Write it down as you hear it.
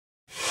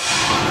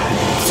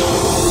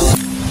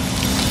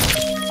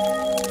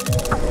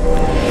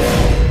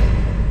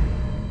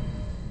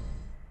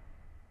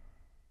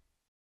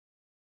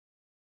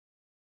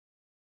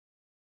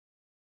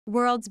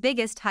World's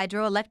biggest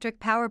hydroelectric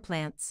power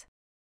plants.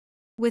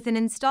 With an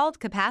installed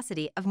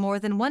capacity of more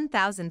than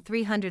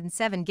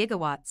 1,307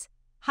 gigawatts,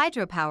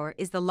 hydropower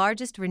is the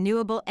largest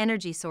renewable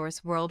energy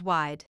source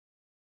worldwide.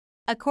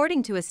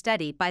 According to a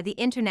study by the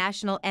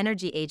International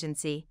Energy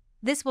Agency,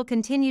 this will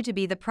continue to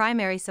be the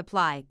primary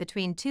supply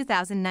between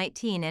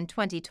 2019 and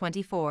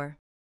 2024.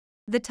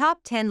 The top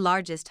 10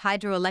 largest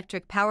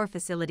hydroelectric power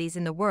facilities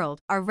in the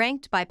world are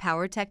ranked by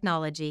power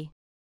technology.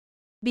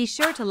 Be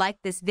sure to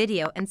like this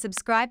video and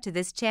subscribe to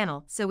this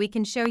channel so we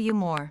can show you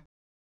more.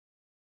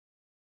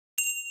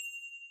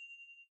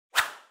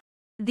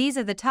 These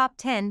are the top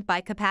 10 by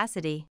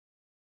capacity.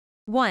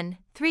 1.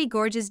 Three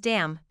Gorges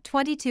Dam,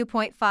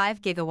 22.5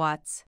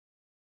 gigawatts.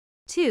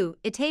 2.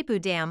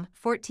 Itaipu Dam,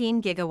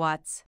 14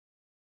 gigawatts.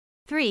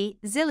 3.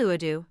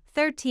 Xiluodu,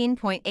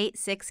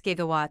 13.86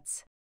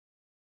 gigawatts.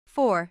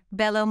 4.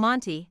 Belo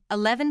Monte,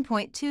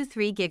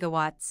 11.23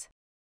 gigawatts.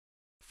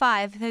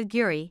 5.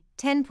 Tucurui,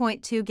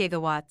 10.2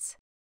 gigawatts.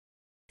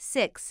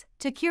 6.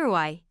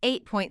 Tucurui,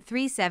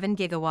 8.37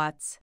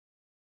 gigawatts.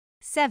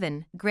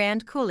 7.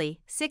 Grand Coulee,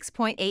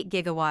 6.8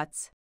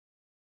 gigawatts.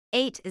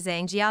 8.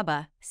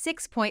 Zhangjiaba,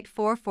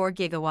 6.44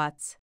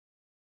 gigawatts.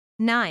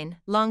 9.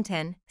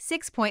 Longtan,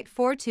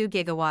 6.42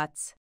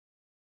 gigawatts.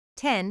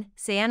 10.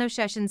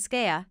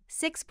 Sayano-Shushenskaya,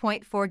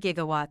 6.4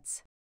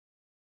 gigawatts.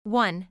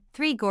 1.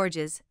 Three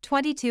Gorges,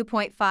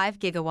 22.5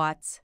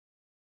 gigawatts.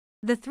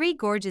 The Three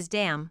Gorges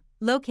Dam,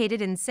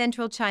 located in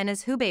central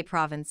China's Hubei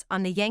province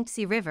on the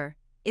Yangtze River,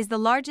 is the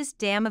largest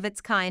dam of its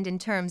kind in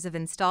terms of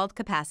installed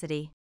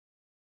capacity.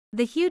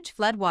 The huge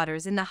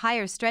floodwaters in the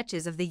higher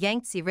stretches of the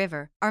Yangtze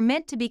River are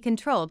meant to be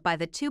controlled by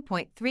the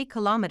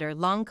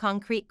 2.3-kilometer-long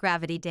concrete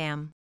gravity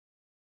dam.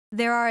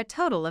 There are a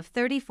total of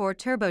 34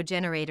 turbo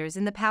generators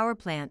in the power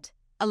plant,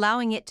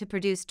 allowing it to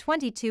produce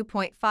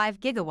 22.5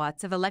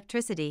 gigawatts of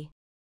electricity.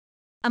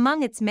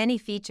 Among its many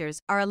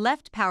features are a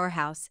left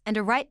powerhouse and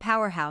a right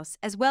powerhouse,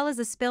 as well as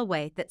a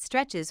spillway that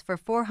stretches for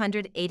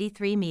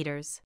 483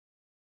 meters.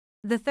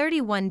 The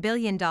 $31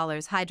 billion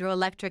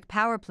hydroelectric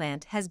power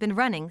plant has been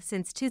running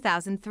since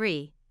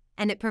 2003,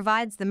 and it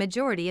provides the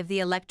majority of the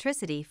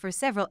electricity for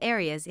several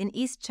areas in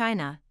East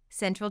China,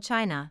 Central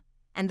China,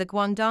 and the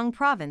Guangdong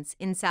province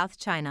in South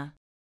China.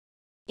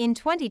 In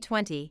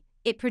 2020,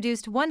 it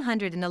produced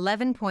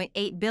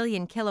 111.8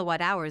 billion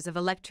kilowatt-hours of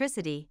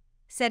electricity,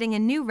 setting a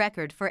new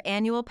record for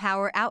annual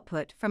power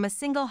output from a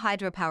single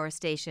hydropower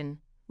station,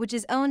 which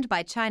is owned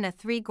by China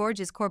Three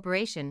Gorges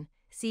Corporation,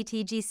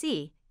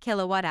 CTGC,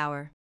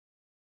 kilowatt-hour.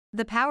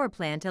 The power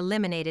plant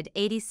eliminated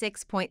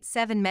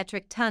 86.7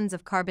 metric tons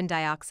of carbon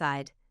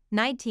dioxide,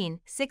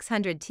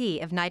 19,600 t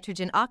of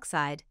nitrogen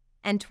oxide,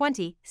 and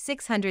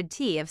 20,600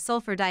 t of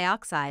sulfur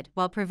dioxide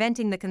while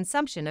preventing the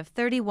consumption of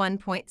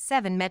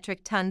 31.7 metric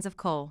tons of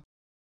coal.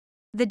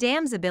 The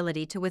dam's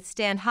ability to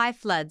withstand high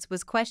floods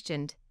was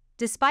questioned,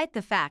 despite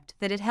the fact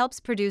that it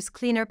helps produce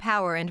cleaner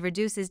power and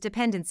reduces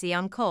dependency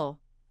on coal,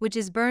 which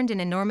is burned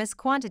in enormous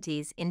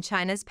quantities in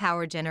China's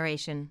power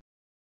generation.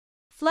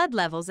 Flood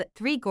levels at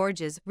Three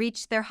Gorges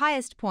reached their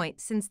highest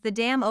point since the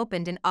dam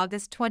opened in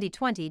August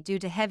 2020 due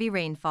to heavy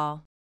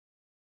rainfall.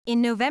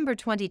 In November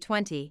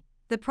 2020,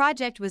 the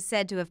project was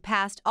said to have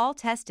passed all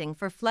testing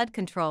for flood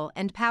control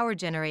and power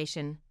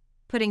generation,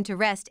 putting to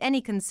rest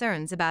any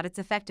concerns about its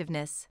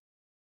effectiveness.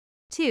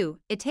 2.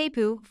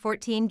 Itaipu,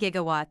 14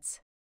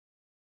 gigawatts.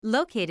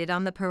 Located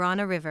on the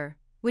Parana River,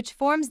 which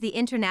forms the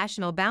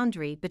international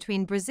boundary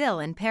between Brazil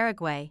and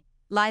Paraguay,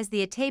 lies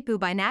the Itaipu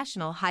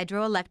binational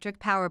hydroelectric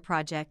power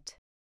project.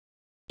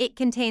 It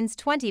contains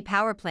 20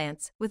 power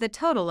plants with a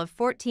total of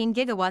 14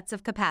 gigawatts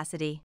of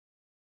capacity.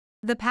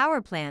 The power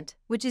plant,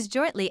 which is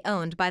jointly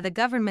owned by the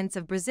governments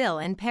of Brazil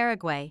and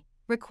Paraguay,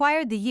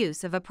 required the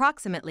use of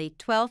approximately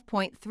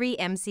 12.3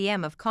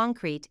 mcm of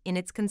concrete in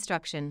its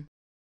construction.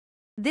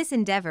 This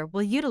endeavor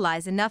will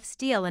utilize enough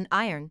steel and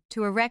iron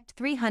to erect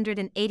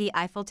 380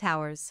 Eiffel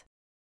Towers,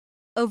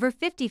 over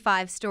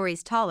 55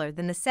 stories taller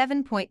than the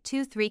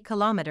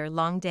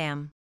 7.23-kilometer-long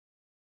dam.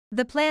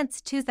 The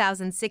plant's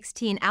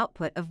 2016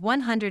 output of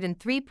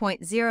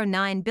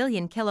 103.09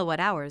 billion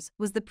kilowatt-hours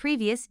was the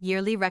previous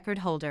yearly record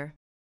holder.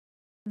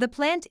 The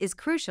plant is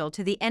crucial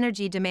to the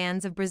energy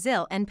demands of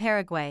Brazil and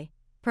Paraguay,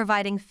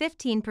 providing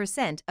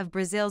 15% of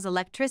Brazil's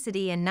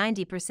electricity and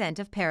 90%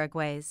 of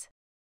Paraguay's.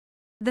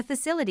 The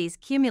facility's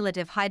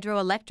cumulative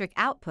hydroelectric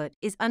output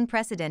is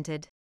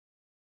unprecedented.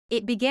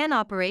 It began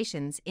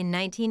operations in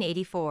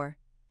 1984,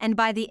 and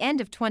by the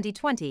end of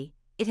 2020,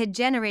 it had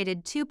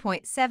generated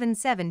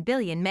 2.77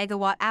 billion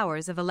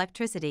megawatt-hours of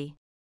electricity.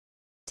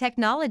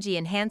 Technology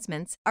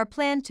enhancements are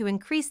planned to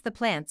increase the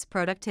plant's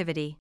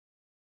productivity.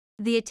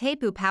 The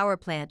Itaipu power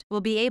plant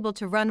will be able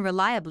to run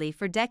reliably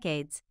for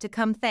decades to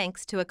come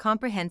thanks to a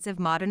comprehensive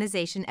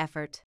modernization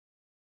effort.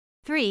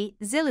 3.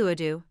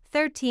 Xiluodu,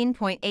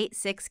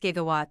 13.86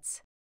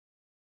 gigawatts.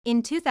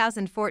 In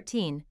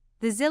 2014,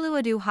 the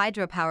Xiluodu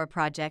hydropower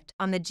project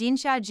on the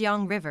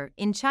Jinshajiang River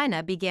in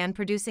China began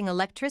producing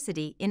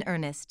electricity in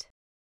earnest.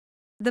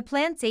 The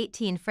plant's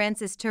 18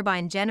 Francis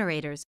turbine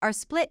generators are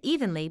split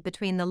evenly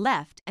between the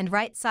left and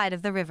right side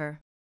of the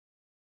river.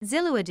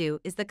 Xiluodu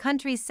is the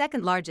country's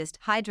second-largest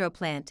hydro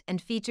plant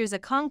and features a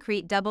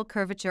concrete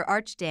double-curvature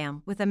arch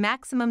dam with a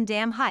maximum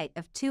dam height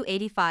of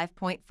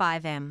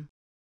 285.5 m.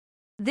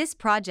 This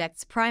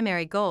project's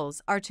primary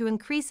goals are to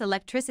increase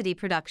electricity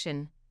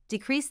production,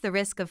 decrease the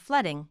risk of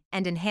flooding,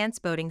 and enhance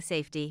boating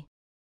safety.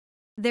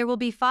 There will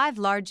be 5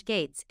 large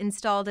gates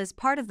installed as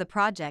part of the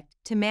project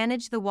to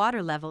manage the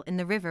water level in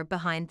the river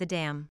behind the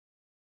dam.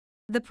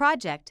 The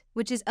project,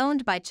 which is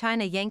owned by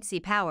China Yangtze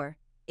Power,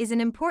 is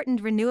an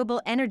important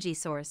renewable energy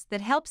source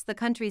that helps the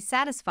country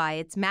satisfy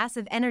its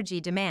massive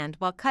energy demand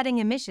while cutting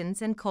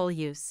emissions and coal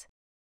use.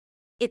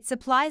 It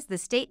supplies the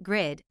state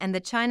grid and the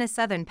China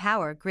Southern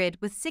Power Grid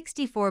with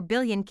 64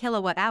 billion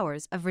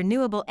kilowatt-hours of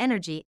renewable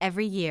energy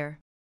every year.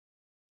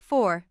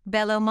 4.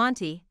 Belo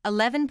Monte,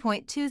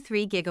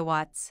 11.23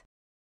 gigawatts.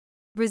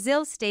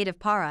 Brazil's state of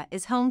Pará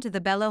is home to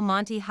the Belo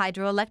Monte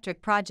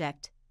hydroelectric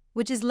project,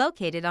 which is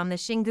located on the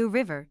Xingu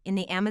River in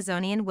the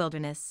Amazonian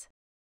wilderness.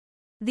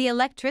 The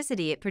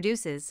electricity it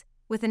produces,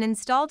 with an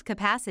installed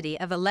capacity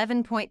of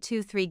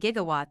 11.23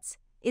 gigawatts,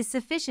 is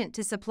sufficient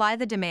to supply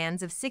the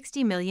demands of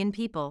 60 million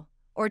people,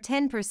 or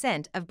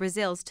 10% of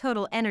Brazil's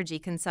total energy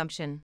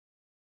consumption.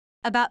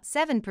 About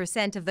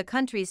 7% of the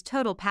country's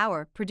total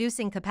power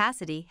producing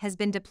capacity has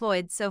been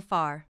deployed so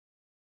far.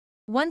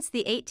 Once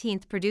the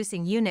 18th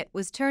producing unit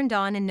was turned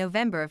on in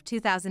November of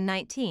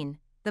 2019,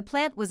 the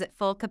plant was at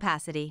full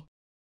capacity.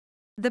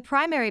 The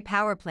primary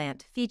power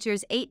plant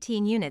features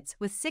 18 units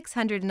with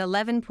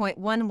 611.11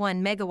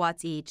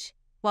 megawatts each,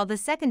 while the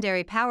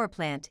secondary power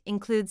plant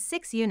includes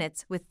 6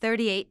 units with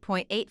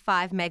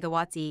 38.85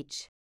 megawatts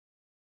each.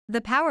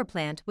 The power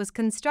plant was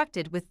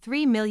constructed with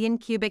 3 million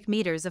cubic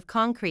meters of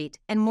concrete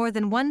and more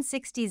than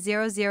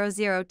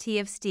 160,000 t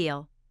of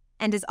steel,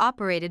 and is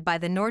operated by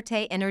the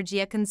Norte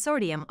Energia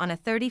Consortium on a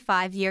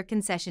 35-year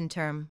concession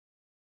term.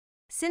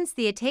 Since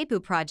the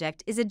Itaipu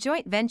project is a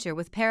joint venture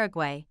with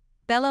Paraguay,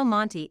 Belo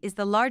Monte is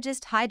the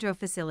largest hydro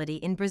facility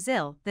in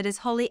Brazil that is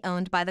wholly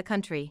owned by the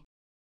country.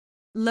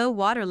 Low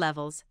water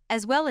levels,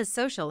 as well as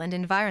social and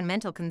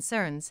environmental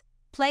concerns,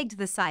 plagued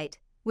the site,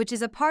 which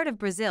is a part of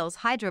Brazil's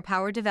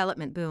hydropower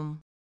development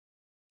boom.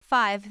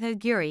 5. The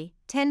Coulee,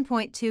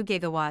 10.2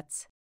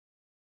 gigawatts.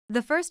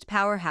 The first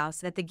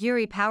powerhouse at the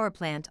Coulee power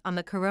plant on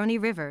the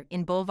Tucurui River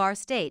in Bolívar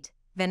State,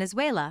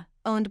 Venezuela,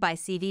 owned by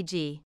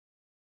CVG.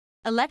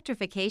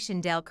 Electrification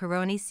del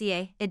Tucurui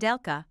CA,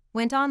 Idelca,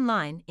 went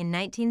online in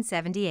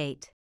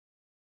 1978.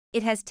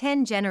 It has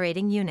 10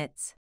 generating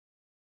units.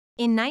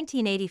 In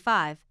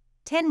 1985,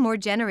 10 more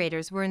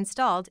generators were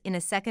installed in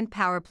a second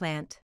power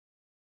plant.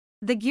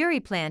 The Coulee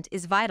plant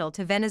is vital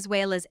to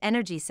Venezuela's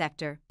energy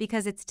sector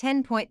because its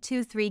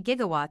 10.23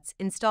 gigawatts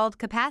installed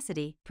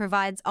capacity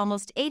provides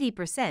almost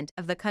 80%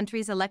 of the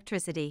country's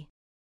electricity.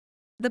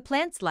 The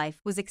plant's life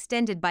was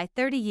extended by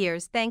 30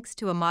 years thanks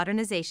to a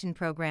modernization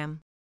program.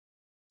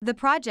 The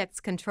project's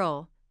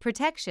control,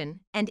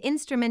 protection, and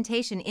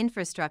instrumentation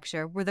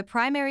infrastructure were the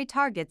primary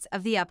targets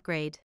of the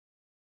upgrade.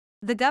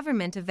 The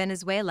government of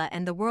Venezuela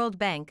and the World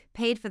Bank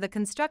paid for the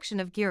construction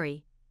of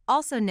Coulee,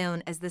 also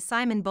known as the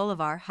Simon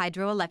Bolivar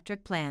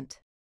hydroelectric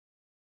plant.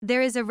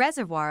 There is a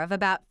reservoir of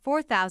about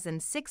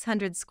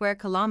 4,600 square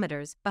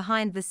kilometers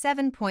behind the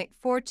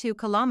 7.42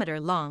 kilometer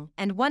long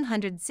and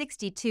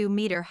 162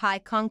 meter high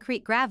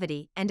concrete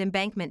gravity and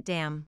embankment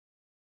dam.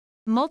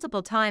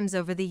 Multiple times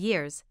over the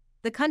years,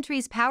 the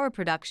country's power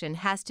production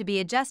has to be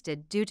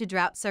adjusted due to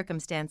drought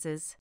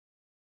circumstances.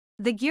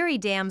 The Coulee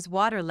Dam's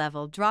water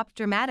level dropped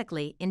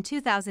dramatically in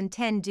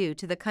 2010 due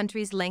to the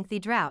country's lengthy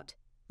drought,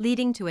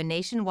 leading to a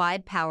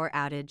nationwide power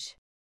outage.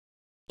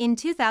 In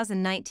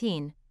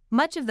 2019,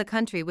 much of the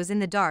country was in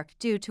the dark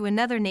due to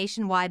another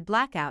nationwide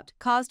blackout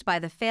caused by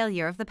the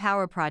failure of the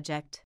power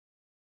project.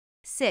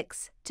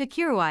 6.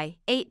 Tucurui,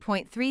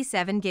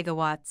 8.37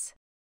 gigawatts.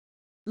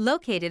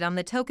 Located on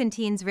the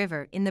Tocantins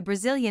River in the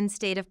Brazilian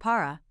state of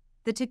Pará,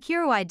 the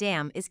Tucurui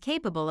Dam is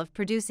capable of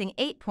producing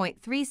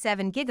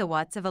 8.37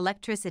 gigawatts of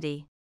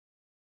electricity.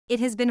 It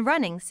has been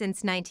running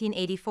since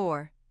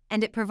 1984,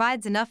 and it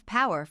provides enough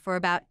power for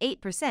about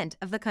 8%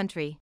 of the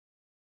country.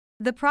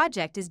 The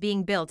project is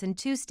being built in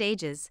 2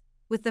 stages,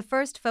 with the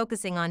first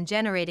focusing on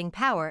generating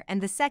power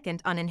and the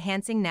second on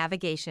enhancing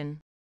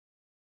navigation.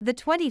 The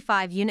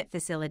 25-unit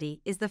facility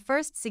is the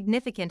first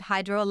significant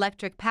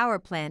hydroelectric power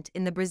plant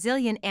in the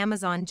Brazilian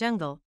Amazon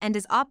jungle and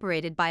is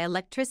operated by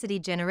electricity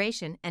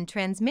generation and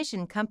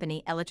transmission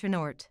company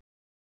Eletronorte.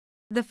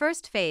 The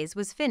first phase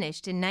was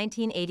finished in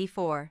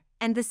 1984,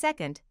 and the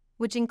second,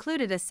 which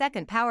included a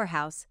second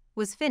powerhouse,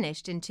 was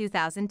finished in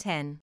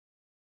 2010.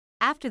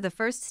 After the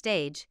first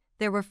stage,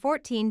 there were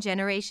 14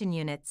 generation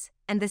units,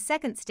 and the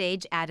second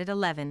stage added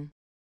 11.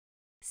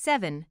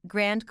 7.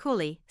 Grand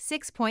Coulee,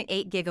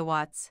 6.8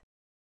 gigawatts.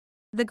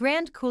 The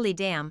Grand Coulee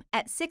Dam,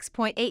 at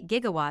 6.8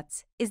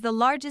 gigawatts, is the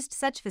largest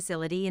such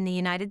facility in the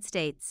United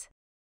States.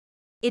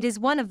 It is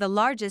one of the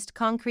largest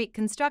concrete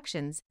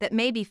constructions that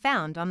may be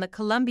found on the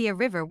Columbia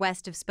River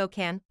west of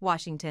Spokane,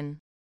 Washington.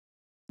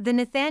 The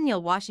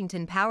Nathaniel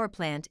Washington Power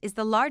Plant is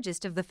the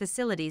largest of the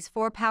facility's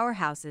 4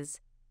 powerhouses,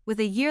 with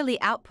a yearly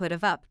output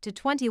of up to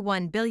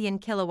 21 billion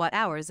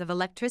kilowatt-hours of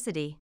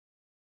electricity.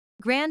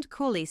 Grand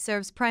Coulee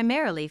serves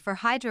primarily for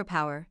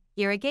hydropower,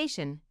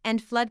 irrigation,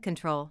 and flood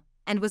control,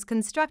 and was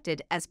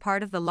constructed as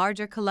part of the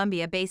larger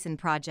Columbia Basin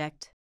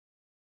project.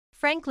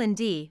 Franklin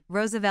D.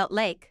 Roosevelt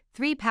Lake,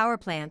 3 power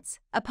plants,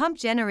 a pump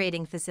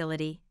generating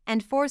facility,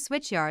 and 4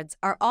 switchyards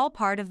are all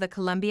part of the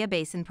Columbia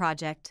Basin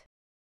project.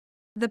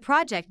 The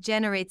project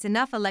generates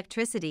enough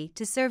electricity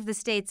to serve the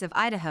states of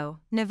Idaho,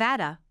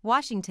 Nevada,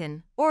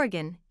 Washington,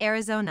 Oregon,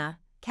 Arizona,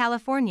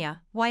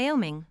 California,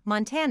 Wyoming,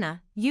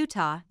 Montana,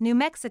 Utah, New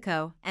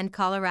Mexico, and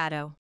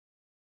Colorado.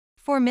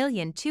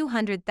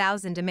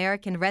 4,200,000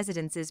 American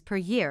residences per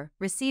year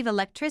receive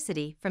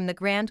electricity from the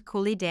Grand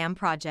Coulee Dam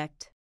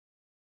project.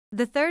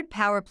 The third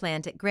power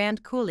plant at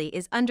Grand Coulee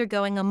is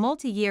undergoing a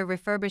multi-year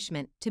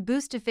refurbishment to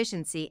boost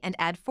efficiency and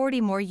add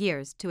 40 more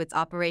years to its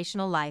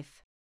operational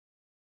life.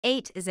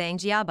 8.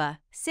 Xiangjiaba,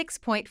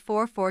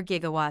 6.44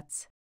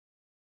 gigawatts.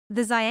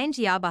 The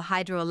Xiangjiaba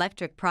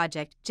hydroelectric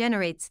project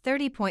generates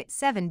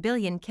 30.7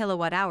 billion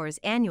kilowatt-hours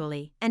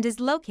annually and is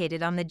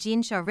located on the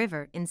Jinsha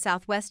River in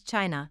southwest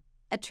China,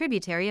 a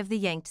tributary of the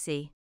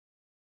Yangtze.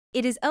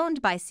 It is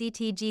owned by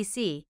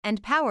CTGC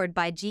and powered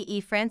by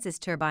GE Francis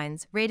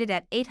turbines rated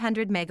at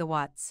 800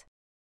 megawatts.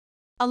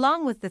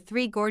 Along with the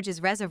Three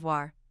Gorges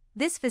Reservoir,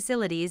 this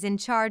facility is in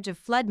charge of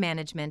flood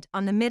management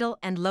on the middle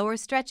and lower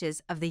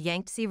stretches of the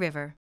Yangtze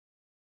River.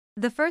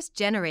 The first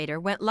generator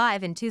went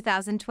live in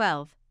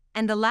 2012,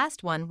 and the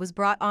last one was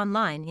brought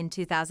online in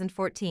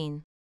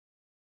 2014.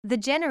 The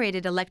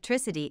generated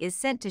electricity is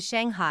sent to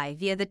Shanghai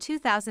via the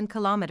 2,000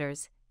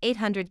 kilometers,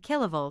 800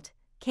 kilovolt,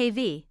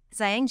 kV,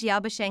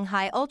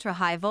 Xiangjiaba-Shanghai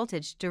Ultra-High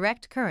Voltage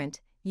Direct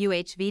Current,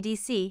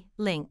 UHVDC,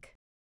 link.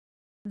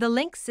 The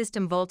link's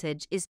system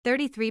voltage is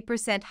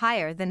 33%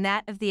 higher than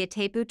that of the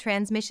Itaipu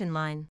transmission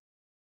line.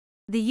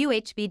 The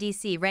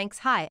UHVDC ranks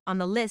high on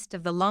the list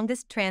of the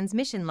longest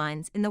transmission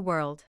lines in the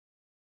world.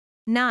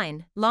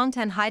 9.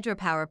 Longtan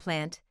Hydropower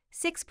Plant,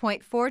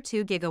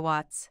 6.42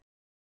 gigawatts.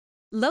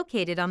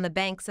 Located on the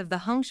banks of the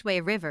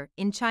Hengshui River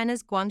in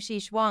China's Guangxi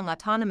Shuang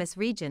Autonomous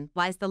Region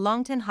lies the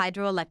Longtan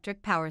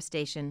Hydroelectric Power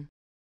Station.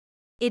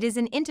 It is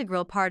an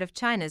integral part of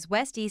China's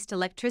West-East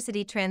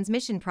Electricity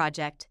Transmission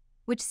Project,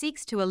 which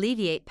seeks to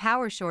alleviate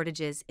power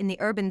shortages in the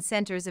urban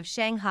centers of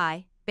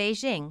Shanghai,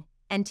 Beijing,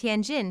 and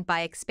Tianjin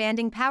by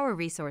expanding power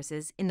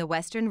resources in the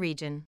western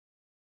region.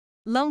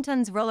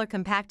 Longtan's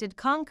roller-compacted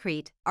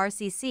concrete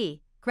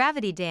 (RCC)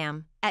 gravity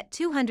dam, at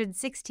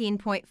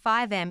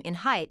 216.5 m in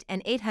height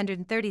and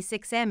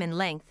 836 m in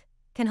length,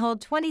 can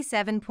hold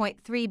 27.3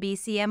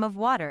 bcm of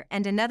water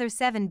and another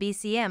 7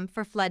 bcm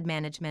for flood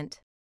management.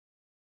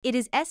 It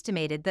is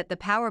estimated that the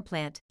power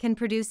plant can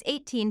produce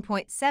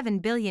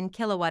 18.7 billion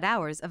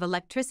kilowatt-hours of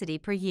electricity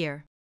per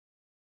year.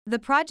 The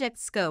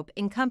project's scope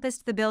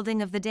encompassed the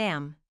building of the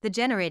dam, the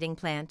generating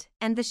plant,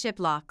 and the ship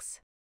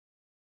locks.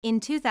 In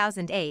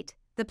 2008,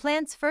 the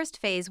plant's first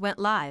phase went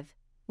live,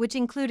 which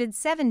included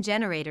 7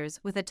 generators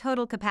with a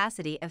total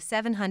capacity of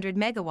 700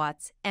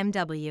 megawatts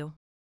MW.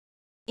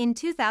 In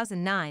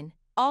 2009,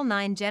 all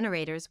 9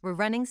 generators were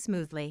running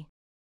smoothly.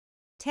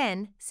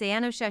 10.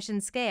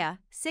 Sayano-Shushenskaya,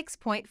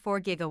 6.4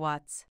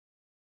 gigawatts.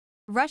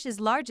 Russia's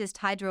largest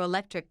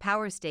hydroelectric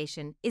power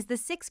station is the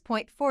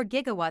 6.4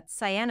 gigawatt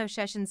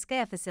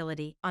Sayano-Shushenskaya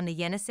facility on the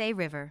Yenisei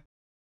River.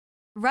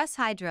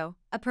 Rushydro,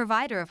 a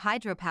provider of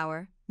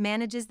hydropower,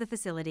 manages the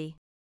facility.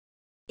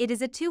 It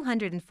is a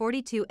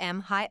 242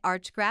 m high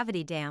arch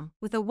gravity dam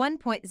with a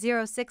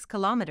 1.06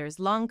 kilometers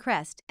long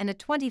crest and a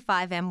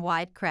 25 m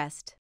wide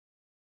crest.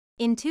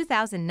 In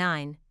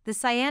 2009, the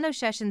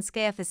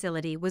Sayano-Shushenskaya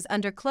facility was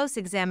under close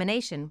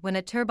examination when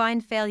a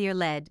turbine failure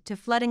led to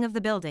flooding of the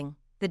building,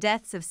 the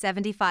deaths of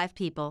 75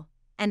 people,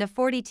 and a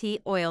 40T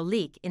oil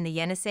leak in the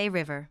Yenisei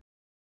River.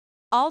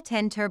 All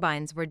 10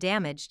 turbines were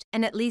damaged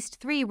and at least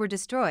 3 were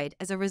destroyed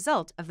as a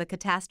result of the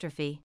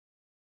catastrophe.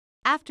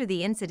 After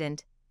the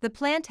incident, the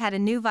plant had a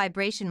new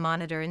vibration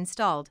monitor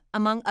installed,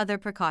 among other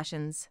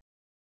precautions.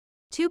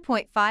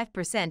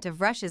 2.5%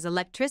 of Russia's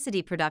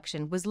electricity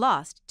production was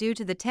lost due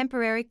to the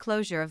temporary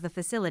closure of the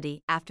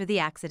facility after the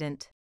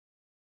accident.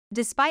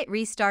 Despite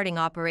restarting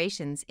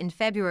operations in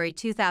February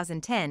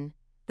 2010,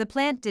 the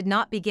plant did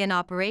not begin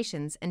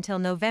operations until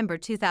November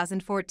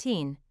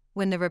 2014,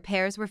 when the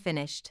repairs were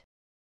finished.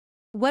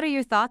 What are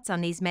your thoughts on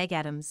these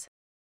megatoms?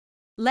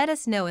 Let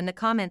us know in the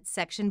comments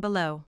section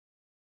below.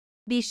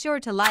 Be sure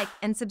to like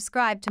and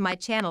subscribe to my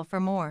channel for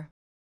more.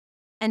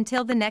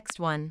 Until the next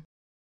one.